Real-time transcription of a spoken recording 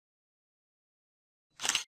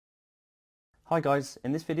Hi guys,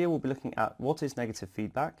 in this video we'll be looking at what is negative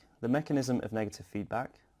feedback, the mechanism of negative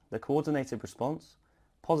feedback, the coordinated response,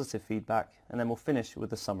 positive feedback, and then we'll finish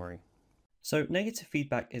with the summary. So negative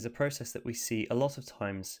feedback is a process that we see a lot of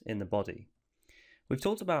times in the body. We've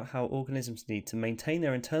talked about how organisms need to maintain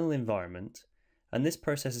their internal environment, and this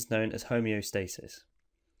process is known as homeostasis.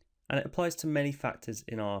 And it applies to many factors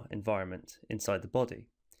in our environment inside the body.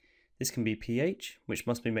 This can be pH, which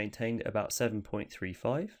must be maintained at about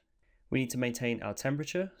 7.35. We need to maintain our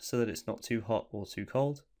temperature so that it's not too hot or too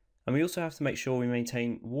cold. And we also have to make sure we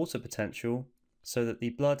maintain water potential so that the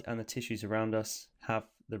blood and the tissues around us have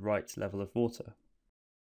the right level of water.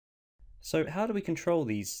 So how do we control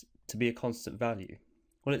these to be a constant value?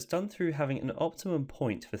 Well, it's done through having an optimum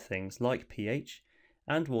point for things like pH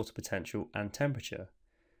and water potential and temperature.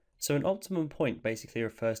 So an optimum point basically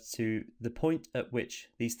refers to the point at which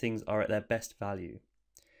these things are at their best value.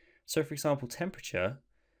 So for example, temperature,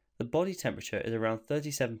 the body temperature is around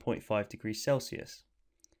 37.5 degrees Celsius.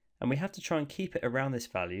 And we have to try and keep it around this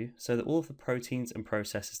value so that all of the proteins and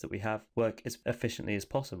processes that we have work as efficiently as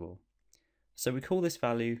possible. So we call this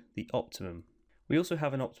value the optimum. We also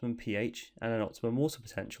have an optimum pH and an optimum water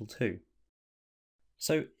potential too.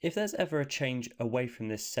 So if there's ever a change away from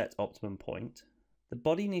this set optimum point, the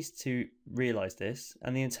body needs to realize this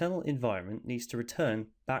and the internal environment needs to return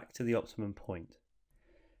back to the optimum point.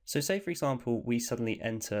 So say for example, we suddenly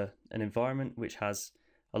enter an environment which has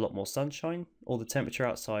a lot more sunshine, or the temperature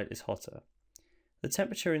outside is hotter. The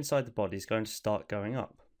temperature inside the body is going to start going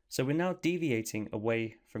up. So we're now deviating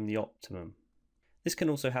away from the optimum. This can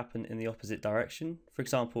also happen in the opposite direction. For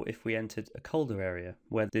example, if we entered a colder area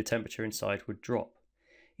where the temperature inside would drop.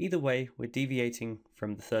 Either way, we're deviating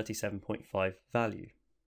from the 37.5 value.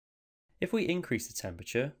 If we increase the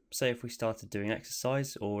temperature, say if we started doing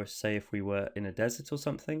exercise, or say if we were in a desert or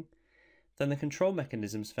something, then the control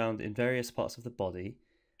mechanisms found in various parts of the body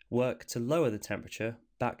work to lower the temperature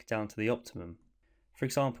back down to the optimum. For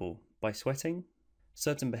example, by sweating,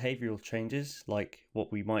 certain behavioural changes like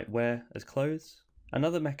what we might wear as clothes, and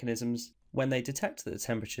other mechanisms, when they detect that the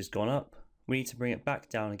temperature's gone up, we need to bring it back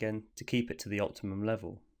down again to keep it to the optimum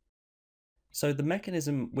level. So the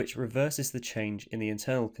mechanism which reverses the change in the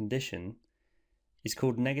internal condition is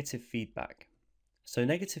called negative feedback. So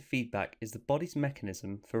negative feedback is the body's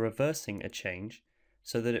mechanism for reversing a change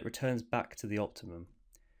so that it returns back to the optimum.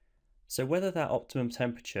 So whether that optimum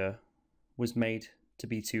temperature was made to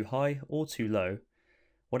be too high or too low,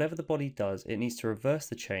 whatever the body does, it needs to reverse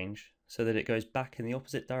the change so that it goes back in the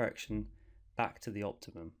opposite direction, back to the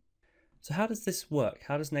optimum. So how does this work?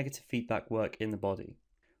 How does negative feedback work in the body?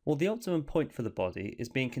 Well, the optimum point for the body is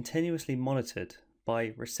being continuously monitored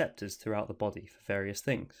by receptors throughout the body for various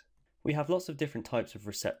things. We have lots of different types of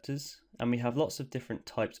receptors, and we have lots of different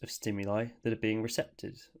types of stimuli that are being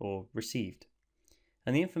recepted or received.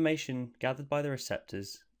 And the information gathered by the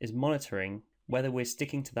receptors is monitoring whether we're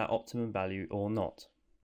sticking to that optimum value or not.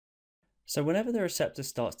 So whenever the receptor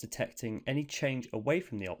starts detecting any change away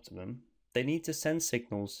from the optimum, they need to send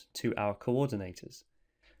signals to our coordinators.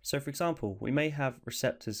 So for example, we may have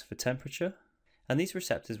receptors for temperature, and these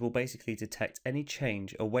receptors will basically detect any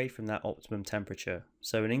change away from that optimum temperature,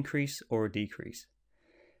 so an increase or a decrease.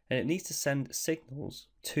 And it needs to send signals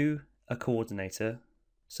to a coordinator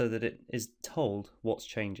so that it is told what's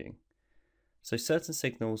changing. So certain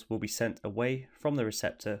signals will be sent away from the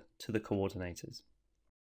receptor to the coordinators.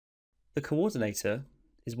 The coordinator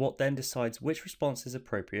is what then decides which response is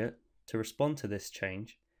appropriate to respond to this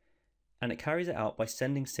change, and it carries it out by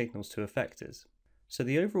sending signals to effectors. So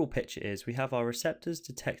the overall picture is we have our receptors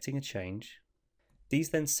detecting a change. These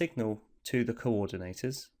then signal to the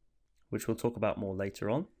coordinators, which we'll talk about more later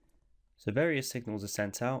on. So various signals are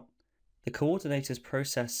sent out. The coordinators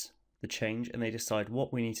process the change and they decide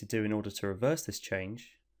what we need to do in order to reverse this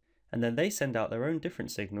change. And then they send out their own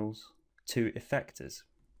different signals to effectors.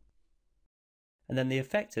 And then the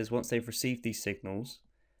effectors, once they've received these signals,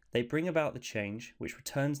 they bring about the change which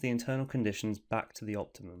returns the internal conditions back to the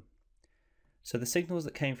optimum. So the signals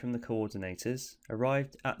that came from the coordinators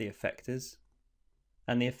arrived at the effectors,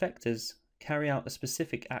 and the effectors carry out a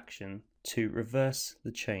specific action to reverse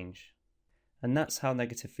the change. And that's how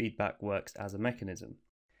negative feedback works as a mechanism.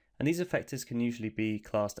 And these effectors can usually be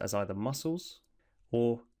classed as either muscles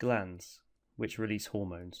or glands, which release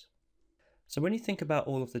hormones. So when you think about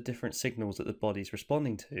all of the different signals that the body's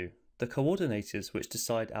responding to, the coordinators which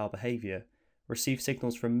decide our behaviour receive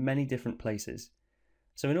signals from many different places.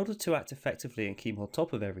 So in order to act effectively and keep on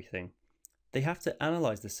top of everything, they have to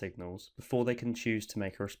analyse the signals before they can choose to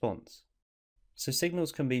make a response. So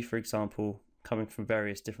signals can be, for example, coming from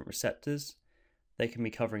various different receptors. They can be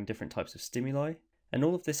covering different types of stimuli, And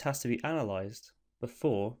all of this has to be analysed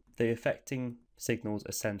before the affecting signals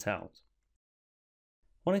are sent out.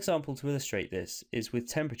 One example to illustrate this is with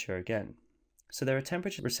temperature again. So there are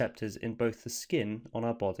temperature receptors in both the skin on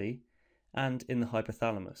our body and in the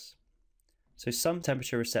hypothalamus. So some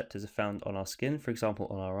temperature receptors are found on our skin, for example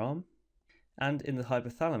on our arm, and in the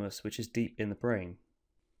hypothalamus, which is deep in the brain.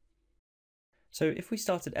 So if we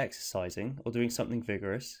started exercising or doing something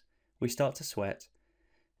vigorous, we start to sweat,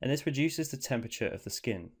 and this reduces the temperature of the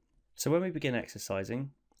skin. So when we begin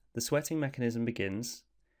exercising, the sweating mechanism begins,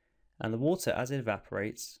 and the water, as it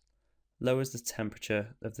evaporates, lowers the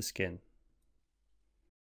temperature of the skin.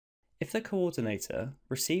 If the coordinator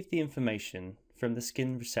received the information from the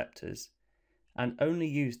skin receptors and only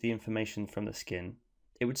used the information from the skin,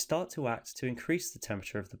 it would start to act to increase the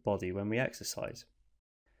temperature of the body when we exercise.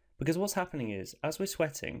 Because what's happening is, as we're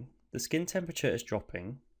sweating, the skin temperature is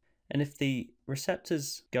dropping, and if the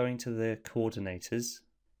receptors going to the coordinators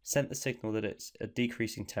sent the signal that it's a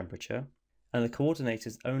decreasing temperature, and the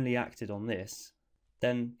coordinators only acted on this,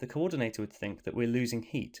 then the coordinator would think that we're losing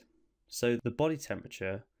heat, so the body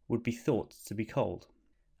temperature would be thought to be cold,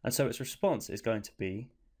 and so its response is going to be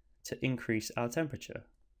to increase our temperature.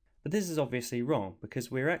 But this is obviously wrong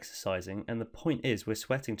because we're exercising and the point is we're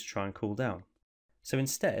sweating to try and cool down. So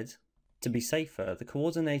instead, to be safer, the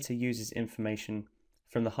coordinator uses information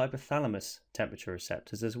from the hypothalamus temperature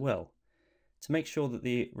receptors as well to make sure that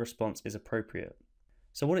the response is appropriate.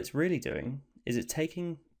 So what it's really doing is it's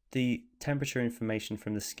taking the temperature information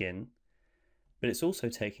from the skin, but it's also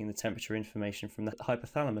taking the temperature information from the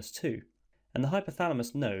hypothalamus too. And the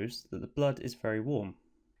hypothalamus knows that the blood is very warm,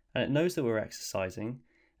 and it knows that we're exercising,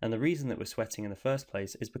 and the reason that we're sweating in the first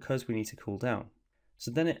place is because we need to cool down.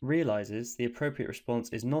 So then it realizes the appropriate response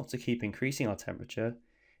is not to keep increasing our temperature,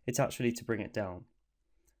 it's actually to bring it down.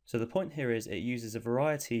 So the point here is it uses a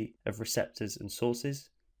variety of receptors and sources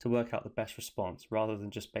to work out the best response rather than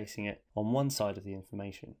just basing it on one side of the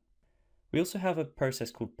information. We also have a process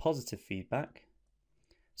called positive feedback.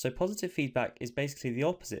 So positive feedback is basically the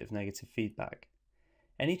opposite of negative feedback.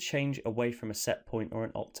 Any change away from a set point or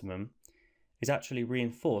an optimum is actually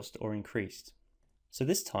reinforced or increased. So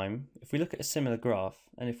this time, if we look at a similar graph,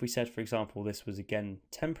 and if we said, for example, this was again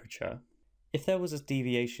temperature, if there was a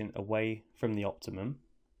deviation away from the optimum,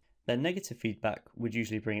 then negative feedback would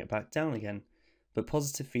usually bring it back down again, but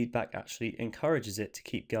positive feedback actually encourages it to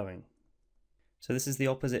keep going. So this is the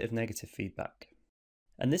opposite of negative feedback.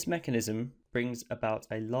 And this mechanism brings about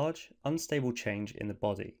a large, unstable change in the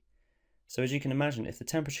body. So as you can imagine, if the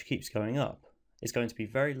temperature keeps going up, it's going to be a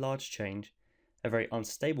very large change, a very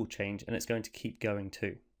unstable change, and it's going to keep going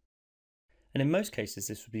too. And in most cases,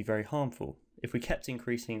 this would be very harmful. If we kept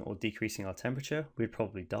increasing or decreasing our temperature, we'd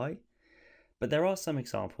probably die. But there are some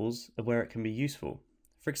examples of where it can be useful.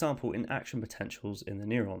 For example, in action potentials in the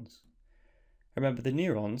neurons. Remember, the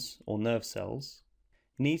neurons, or nerve cells,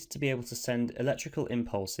 need to be able to send electrical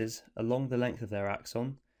impulses along the length of their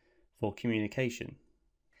axon for communication.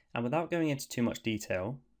 And without going into too much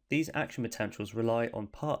detail, these action potentials rely on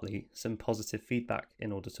partly some positive feedback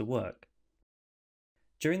in order to work.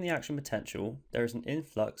 During the action potential, there is an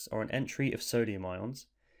influx or an entry of sodium ions,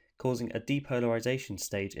 causing a depolarization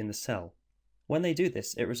stage in the cell. When they do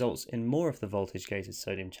this, it results in more of the voltage-gated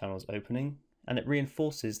sodium channels opening, and it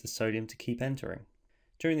reinforces the sodium to keep entering.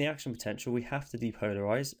 During the action potential, we have to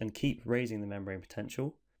depolarize and keep raising the membrane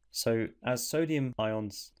potential. So as sodium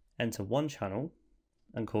ions enter one channel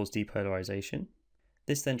and cause depolarization,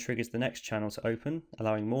 this then triggers the next channel to open,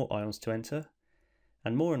 allowing more ions to enter,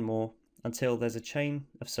 and more until there's a chain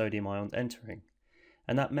of sodium ions entering,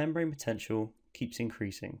 and that membrane potential keeps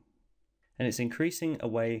increasing. And it's increasing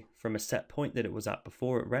away from a set point that it was at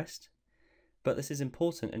before at rest, but this is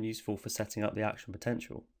important and useful for setting up the action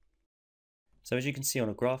potential. So as you can see on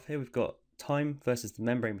a graph here, we've got time versus the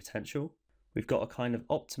membrane potential. We've got a kind of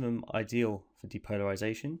optimum ideal for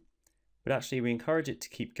depolarization, but actually we encourage it to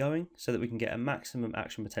keep going so that we can get a maximum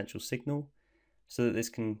action potential signal so that this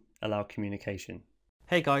can allow communication.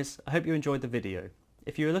 Hey guys, I hope you enjoyed the video.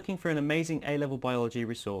 If you are looking for an amazing A-level biology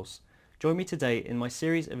resource, join me today in my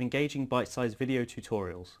series of engaging bite-sized video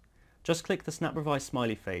tutorials. Just click the snap revise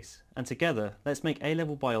smiley face, and together let's make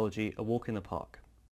A-level biology a walk in the park.